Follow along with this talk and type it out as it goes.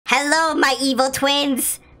Hello, my evil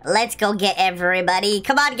twins. Let's go get everybody.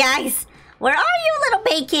 Come on, guys. Where are you, little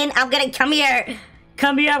bacon? I'm gonna come here.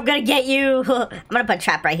 Come here, I'm gonna get you. I'm gonna put a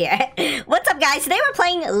trap right here. What's up, guys? Today we're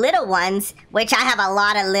playing Little Ones, which I have a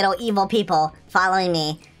lot of little evil people following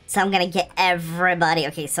me. So I'm gonna get everybody.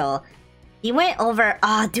 Okay, so he went over.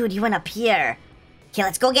 Oh, dude, he went up here. Okay,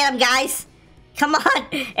 let's go get him, guys. Come on.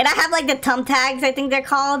 And I have like the thumbtacks, I think they're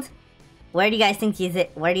called. Where do you guys think he's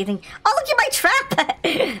at? Where do you think? Oh, look at my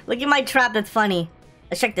trap. Look at my trap. That's funny.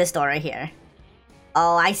 Let's check this door right here.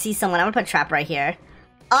 Oh, I see someone. I'm gonna put a trap right here.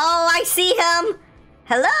 Oh, I see him.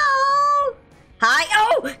 Hello. Hi.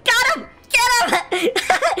 Oh, got him. Get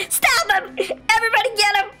him. Stab him. Everybody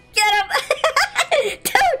get him. Get him.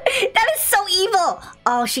 Dude, that is so evil.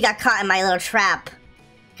 Oh, she got caught in my little trap.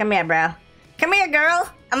 Come here, bro. Come here, girl.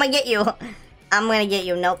 I'm gonna get you. I'm gonna get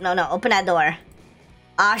you. Nope, no, no. Open that door.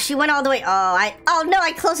 She went all the way. Oh no,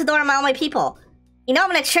 I closed the door on all my people. You know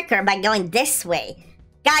I'm gonna trick her by going this way.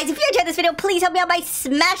 Guys, if you enjoyed this video, please help me out by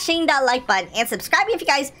smashing that like button and subscribing if you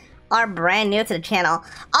guys are brand new to the channel.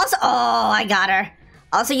 Also, oh, I got her.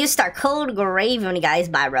 Also, use star code Gravy when you guys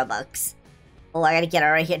buy Robux. Oh, I gotta get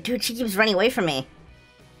her right here. Dude, she keeps running away from me.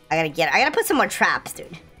 I gotta get her. I gotta put some more traps,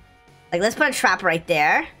 dude. Like, let's put a trap right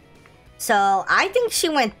there. So, I think she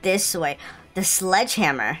went this way. The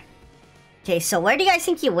sledgehammer. Okay, so where do you guys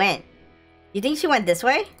think you went? You think she went this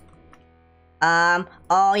way?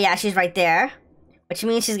 Oh yeah, she's right there. Which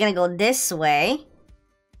means she's gonna go this way.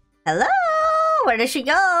 Hello? Where did she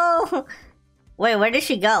go? Wait, where did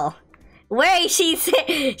she go? Wait, she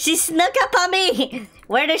snuck up on me.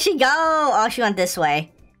 Where did she go? Oh, she went this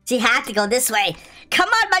way. She had to go this way. Come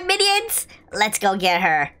on, my minions. Let's go get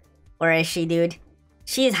her. Where is she, dude?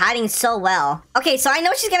 She is hiding so well. Okay, so I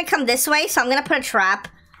know she's gonna come this way, so I'm gonna put a trap.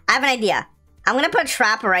 I have an idea. I'm gonna put a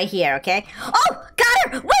trap right here, okay? Oh,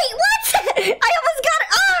 got her! Wait, what? I almost got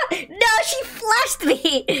her! Ah! No, she flashed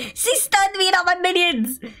me! She stunned me and all my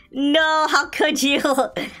minions! No, how could you?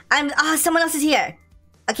 Someone else is here.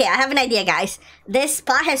 Okay, I have an idea, guys. This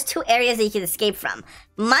spot has two areas that you can escape from.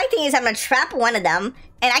 My thing is I'm gonna trap one of them,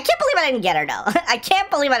 and I can't believe I didn't get her, though. I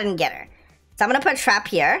can't believe I didn't get her. So I'm gonna put a trap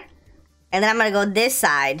here, and then I'm gonna go this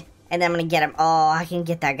side, and then I'm gonna get him. Oh, I can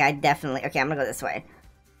get that guy, definitely. Okay, I'm gonna go this way.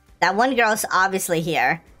 That one girl's obviously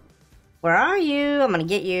here. Where are you? I'm gonna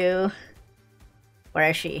get you.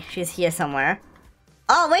 Where is she? She's here somewhere.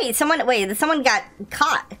 Oh, wait, someone got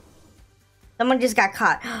caught. Someone just got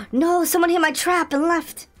caught. No, someone hit my trap and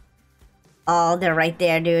left. Oh, they're right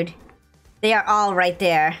there, dude. They are all right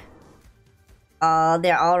there. Oh,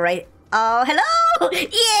 they're all right. Oh, hello!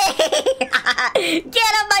 Yay!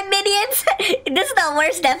 Get up, my minions! This is the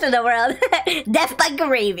worst death in the world. Death by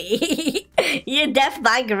gravy. You're death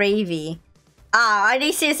by gravy. Oh, are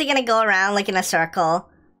they seriously gonna go around like in a circle?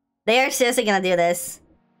 They are seriously gonna do this.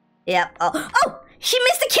 Yep. Oh, she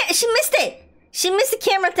missed the she missed it! She missed the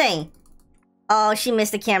camera thing. Oh, she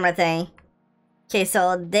missed the camera thing. Okay,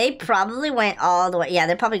 so they probably went all the way. Yeah,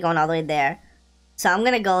 they're probably going all the way there. So I'm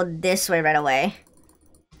gonna go this way right away.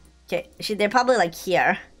 Okay, they're probably like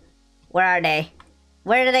here. Where are they?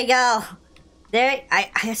 Where did they go? I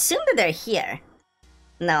assume that they're here.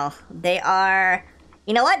 No, they are...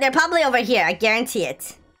 You know what? They're probably over here. I guarantee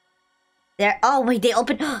it. Oh, wait, they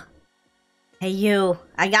opened... Hey, you.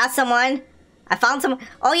 I got someone. I found someone.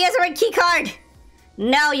 Oh, he has a red key card.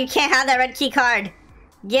 No, you can't have that red key card.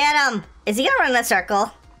 Get him. Is he gonna run in a circle?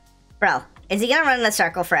 Bro, is he gonna run in a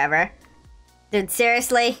circle forever? Dude,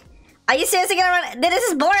 seriously? Are you seriously gonna run? This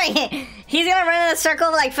is boring. He's gonna run in a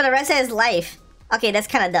circle like for the rest of his life. Okay, that's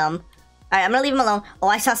kind of dumb. Alright, I'm gonna leave him alone. Oh,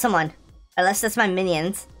 I saw someone. Unless that's my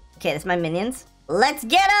minions. Okay, that's my minions. Let's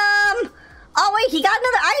get him! Oh, wait, he got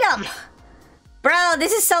another item. Bro,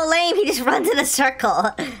 this is so lame. He just runs in a circle.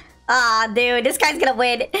 Aw, dude, this guy's gonna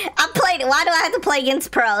win. I'm playing. Why do I have to play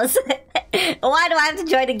against pros? Why do I have to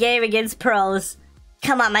join the game against pros?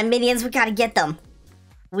 Come on, my minions. We gotta get them.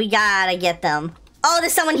 We gotta get them. Oh,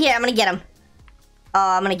 there's someone here. I'm gonna get him.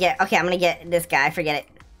 Oh, I'm gonna get this guy. Forget it.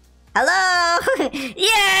 Hello!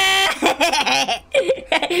 Yeah!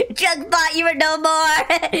 Junk bot, you were no more!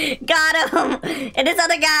 Got him! And this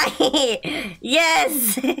other guy!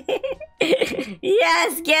 Yes!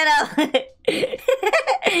 Yes, get him!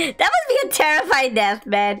 That must be a terrifying death,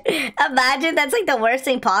 man. Imagine, that's like the worst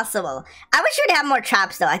thing possible. I wish we'd have more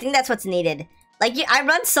traps, though. I think that's what's needed. Like, I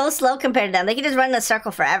run so slow compared to them. They can just run in a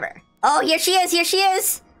circle forever. Oh, here she is! Here she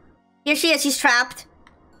is! Here she is. She's trapped.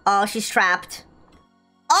 Oh, she's trapped.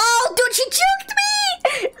 Oh, dude, she juked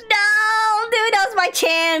me! No, dude, that was my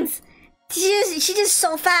chance. She's just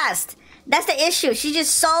so fast. That's the issue. She's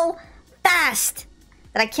just so fast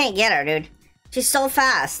that I can't get her, dude. She's so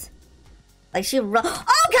fast. Like she run.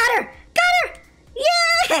 Oh, got her! Got her!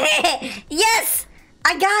 Yeah! Yes!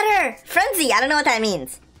 I got her! Frenzy, I don't know what that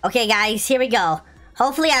means. Okay, guys, here we go.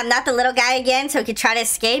 Hopefully I'm not the little guy again, so we can try to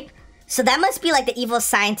escape. So that must be like the evil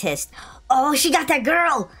scientist. Oh, she got that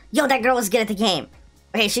girl! Yo, that girl was good at the game.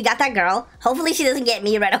 Okay, she got that girl. Hopefully she doesn't get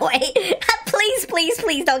me right away. Please, please,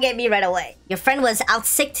 please don't get me right away. Your friend was out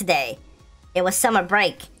sick today. It was summer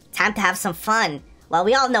break. Time to have some fun. Well,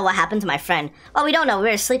 we all know what happened to my friend. Well, we don't know. We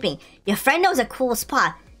were sleeping. Your friend knows a cool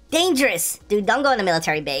spot. Dangerous. Dude, don't go in the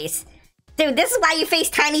military base. Dude, this is why you face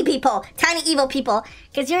tiny people. Tiny evil people.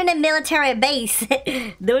 Because you're in a military base.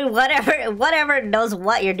 Doing whatever knows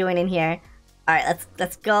what you're doing in here. Alright,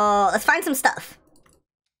 let's go. Let's find some stuff.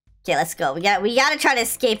 Okay, let's go. We gotta try to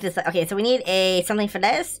escape this. Okay, so we need something for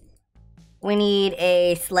this. We need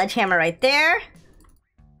a sledgehammer right there.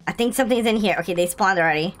 I think something's in here. Okay, they spawned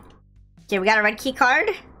already. Okay, we got a red key card.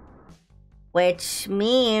 Which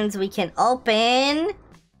means we can open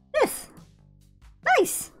this.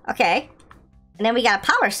 Nice. Okay. And then we got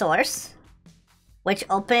a power source. Which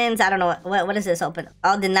opens, I don't know, what does this open?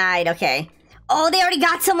 Oh, denied, okay. Oh, they already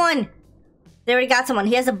got someone! They already got someone.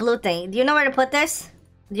 Here's a blue thing. Do you know where to put this?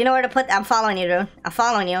 Do you know where to put? I'm following you, dude. I'm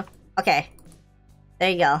following you. Okay. There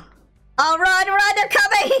you go. Oh, run, run, they're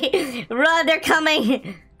coming! Run, they're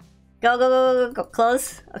coming! Go, go, go, go, go,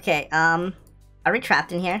 close. Okay, are we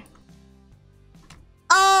trapped in here?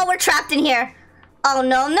 Oh, we're trapped in here! Oh,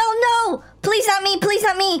 no, no, no! Please not me, please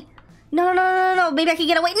not me! No, no, no, no, no, maybe I can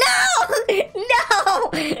get away. No!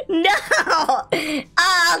 No! No!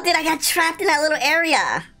 Oh, dude, I got trapped in that little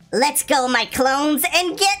area. Let's go, my clones,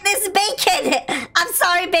 and get this bacon! I'm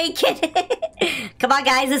sorry, bacon! Come on,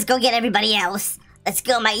 guys, let's go get everybody else. Let's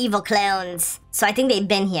go, my evil clones. So I think they've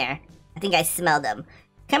been here. I think I smelled them.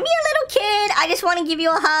 Come here, little kid. I just want to give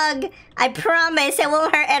you a hug. I promise it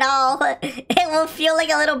won't hurt at all. It won't feel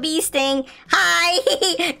like a little bee sting. Hi!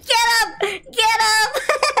 Get him! Get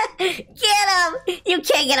him! Get him! You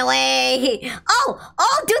can't get away. Oh!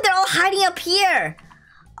 Oh, dude, they're all hiding up here.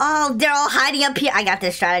 Oh, they're all hiding up here. I got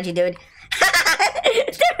this strategy, dude.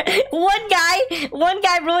 One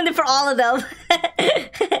guy ruined it for all of them.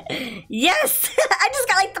 Yes! I just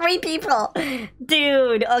got like 3 people.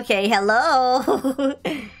 Dude, okay, hello.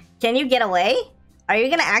 Can you get away? Are you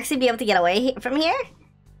gonna actually be able to get away from here?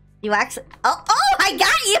 You actually... Oh, I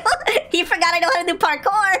got you! You forgot I know how to do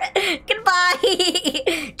parkour!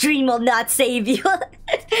 Goodbye! Dream will not save you.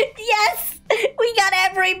 Yes! We got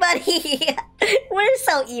everybody! We're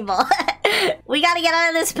so evil. We gotta get out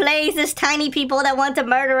of this place. There's tiny people that want to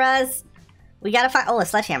murder us. We gotta find... Oh, a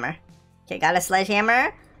sledgehammer. Okay, got a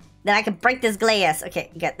sledgehammer. Then I can break this glass.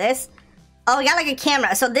 Okay, get this. Oh, we got like a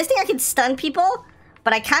camera. So this thing I can stun people,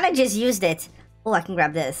 but I kind of just used it. Oh, I can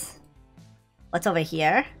grab this. What's over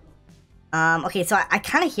here? Okay, so I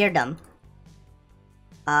kind of hear them.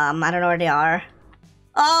 I don't know where they are.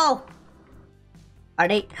 Oh! Are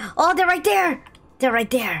they? Oh, they're right there! They're right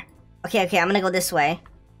there. Okay, okay, I'm gonna go this way.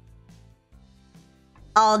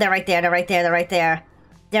 Oh, they're right there, they're right there, they're right there.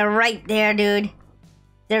 They're right there, dude.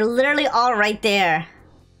 They're literally all right there.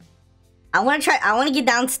 I want to get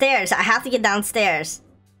downstairs. I have to get downstairs.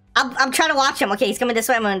 I'm trying to watch him. Okay, he's coming this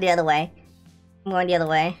way, I'm going the other way. I'm going the other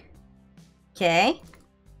way. Okay.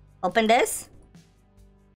 Open this.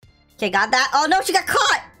 Okay, got that. Oh, no, she got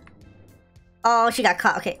caught! Oh, she got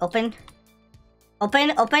caught. Okay, open.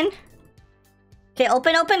 Open, open. Okay,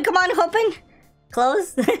 open, open. Come on, open.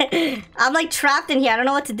 Close. I'm like trapped in here. I don't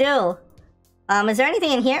know what to do. Is there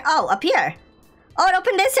anything in here? Oh, up here. Oh, it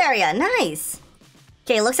opened this area. Nice.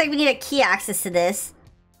 Okay, looks like we need a key access to this.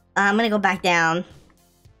 I'm gonna go back down.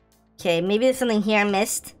 Okay, maybe there's something here I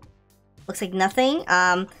missed. Looks like nothing.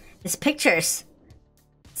 There's pictures.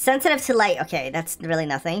 Sensitive to light. Okay, that's really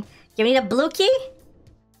nothing. Okay, we need a blue key.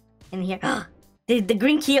 In here. The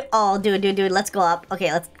green key. Oh, dude. Let's go up.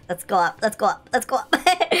 Okay, let's go up. Let's go up. Let's go up.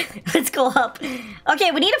 Let's go up.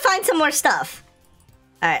 Okay, we need to find some more stuff.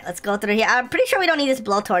 Alright, let's go through here. I'm pretty sure we don't need this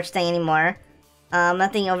blowtorch thing anymore.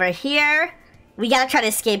 Nothing over here. We gotta try to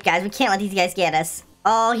escape, guys. We can't let these guys get us.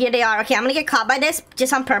 Oh, here they are. Okay, I'm gonna get caught by this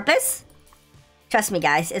just on purpose. Trust me,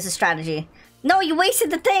 guys. It's a strategy. No, you wasted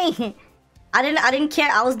the thing. I didn't care.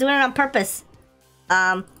 I was doing it on purpose.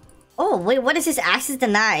 Oh, wait. What is this? Access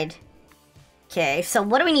denied. Okay, so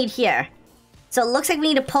what do we need here? So it looks like we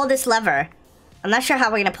need to pull this lever. I'm not sure how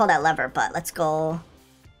we're gonna pull that lever, but let's go.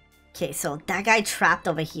 Okay, so that guy trapped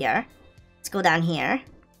over here. Let's go down here.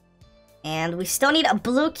 And we still need a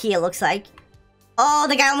blue key, it looks like. Oh,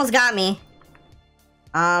 the guy almost got me.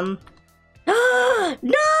 No,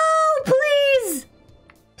 please!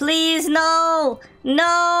 Please, no!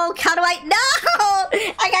 No! How do I... No!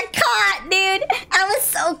 I got caught, dude! I was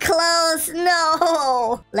so close!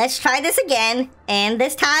 No! Let's try this again. And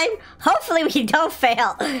this time, hopefully we don't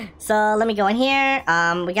fail. So, let me go in here.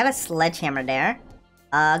 We got a sledgehammer there.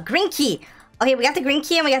 Green key. Okay, we got the green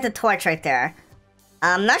key and we got the torch right there.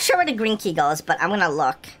 I'm not sure where the green key goes, but I'm gonna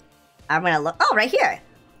look. Oh, right here.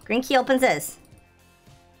 Green key opens this.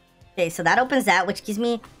 Okay, so that opens that, which gives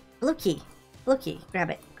me blue key. Blue key.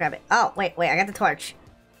 Grab it. Grab it. Oh, wait. I got the torch.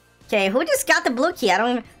 Okay, who just got the blue key? I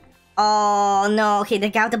don't even... Oh, no. Okay,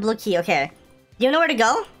 they got the blue key. Okay. Do you know where to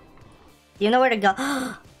go? Do you know where to go?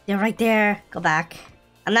 They're right there. Go back.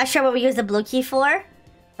 I'm not sure what we use the blue key for,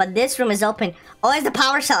 but this room is open. Oh, it's the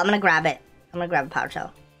power cell. I'm gonna grab it. I'm gonna grab the power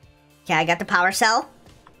cell. Okay, I got the power cell.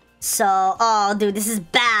 So... Oh, dude, this is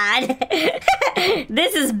bad.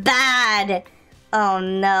 This is bad. Oh,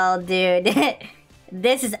 no, dude.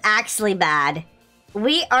 This is actually bad.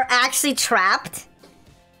 We are actually trapped.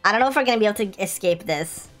 I don't know if we're gonna be able to escape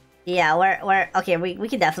this. Yeah, we're okay, we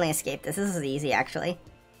can definitely escape this. This is easy, actually.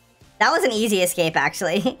 That was an easy escape,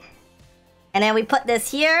 actually. And then we put this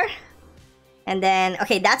here. And then,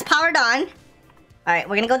 okay, that's powered on. Alright,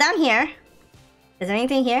 we're gonna go down here. Is there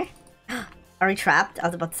anything here? Are we trapped? I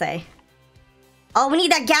was about to say. Oh, we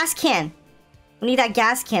need that gas can. We need that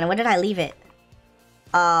gas can. Where did I leave it?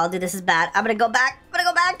 Oh, dude, this is bad. I'm gonna go back.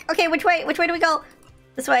 Okay, which way? Which way do we go?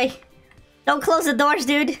 This way. Don't close the doors,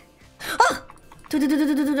 dude. Oh!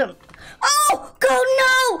 Oh! Go,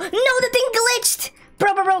 no! No, the thing glitched!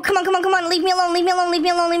 Bro, come on. Leave me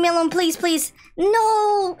alone. Please.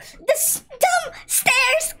 No! The dumb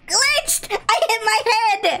stairs glitched! I hit my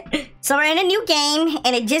head! So we're in a new game,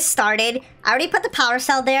 and it just started. I already put the power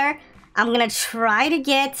cell there. I'm gonna try to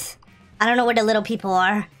get... I don't know where the little people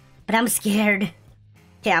are, but I'm scared.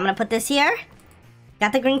 Okay, I'm gonna put this here.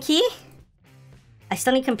 Got the green key. I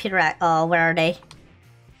still need computer... Oh, where are they?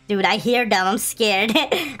 Dude, I hear them. I'm scared. I'm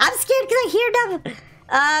scared because I hear them.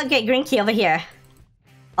 Okay, green key over here.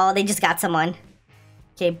 Oh, they just got someone.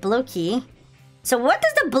 Okay, blue key. So what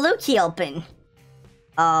does the blue key open?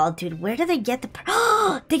 Oh, dude, where do they get the...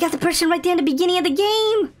 Oh, they got the person right there in the beginning of the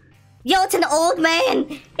game. Yo, it's an old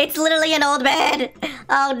man. It's literally an old man.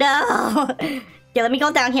 Oh, no. Okay, let me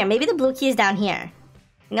go down here. Maybe the blue key is down here.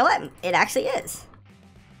 You know what? It actually is.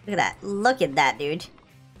 Look at that. Look at that, dude.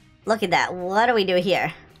 Look at that. What do we do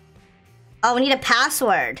here? Oh, we need a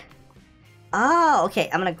password. Oh, okay.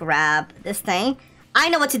 I'm gonna grab this thing. I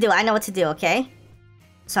know what to do. Okay?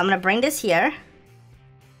 So I'm gonna bring this here.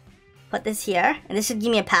 Put this here. And this should give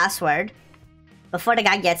me a password. Before the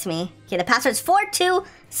guy gets me. Okay, the password is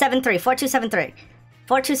 4273. 4273.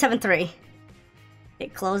 4273. Okay,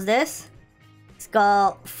 close this. Let's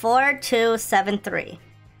go 4273.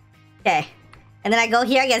 Okay. And then I go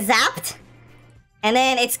here, I get zapped. And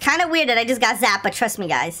then it's kind of weird that I just got zapped, but trust me,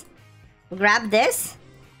 guys. Grab this.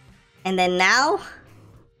 And then now,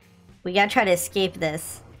 we gotta try to escape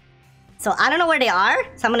this. So I don't know where they are,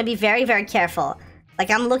 so I'm gonna be very, very careful. Like,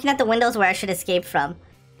 I'm looking at the windows where I should escape from.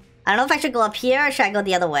 I don't know if I should go up here or should I go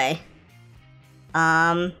the other way.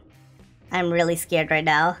 I'm really scared right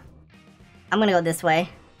now. I'm gonna go this way.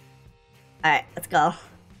 Alright, let's go.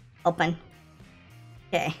 Open.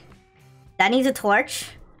 Okay. That needs a torch.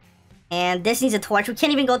 And this needs a torch. We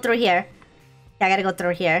can't even go through here. Okay, I gotta go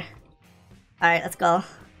through here. Alright, let's go.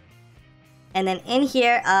 And then in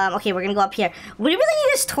here, okay, we're gonna go up here. We really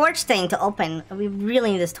need this torch thing to open. We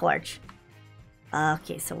really need this torch.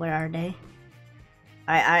 Okay, so where are they?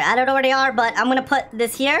 Alright, I don't know where they are, but I'm gonna put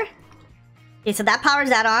this here. Okay, so that powers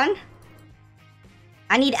that on.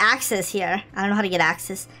 I need access here. I don't know how to get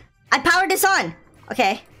access. I powered this on.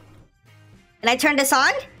 Okay. And I turned this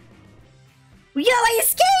on. Yo, I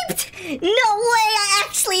escaped! No way, I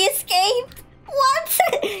actually escaped! What?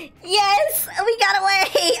 Yes, we got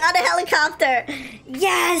away on a helicopter.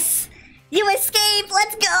 Yes! You escaped,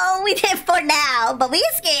 let's go! We did it for now, but we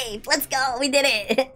escaped. Let's go, we did it.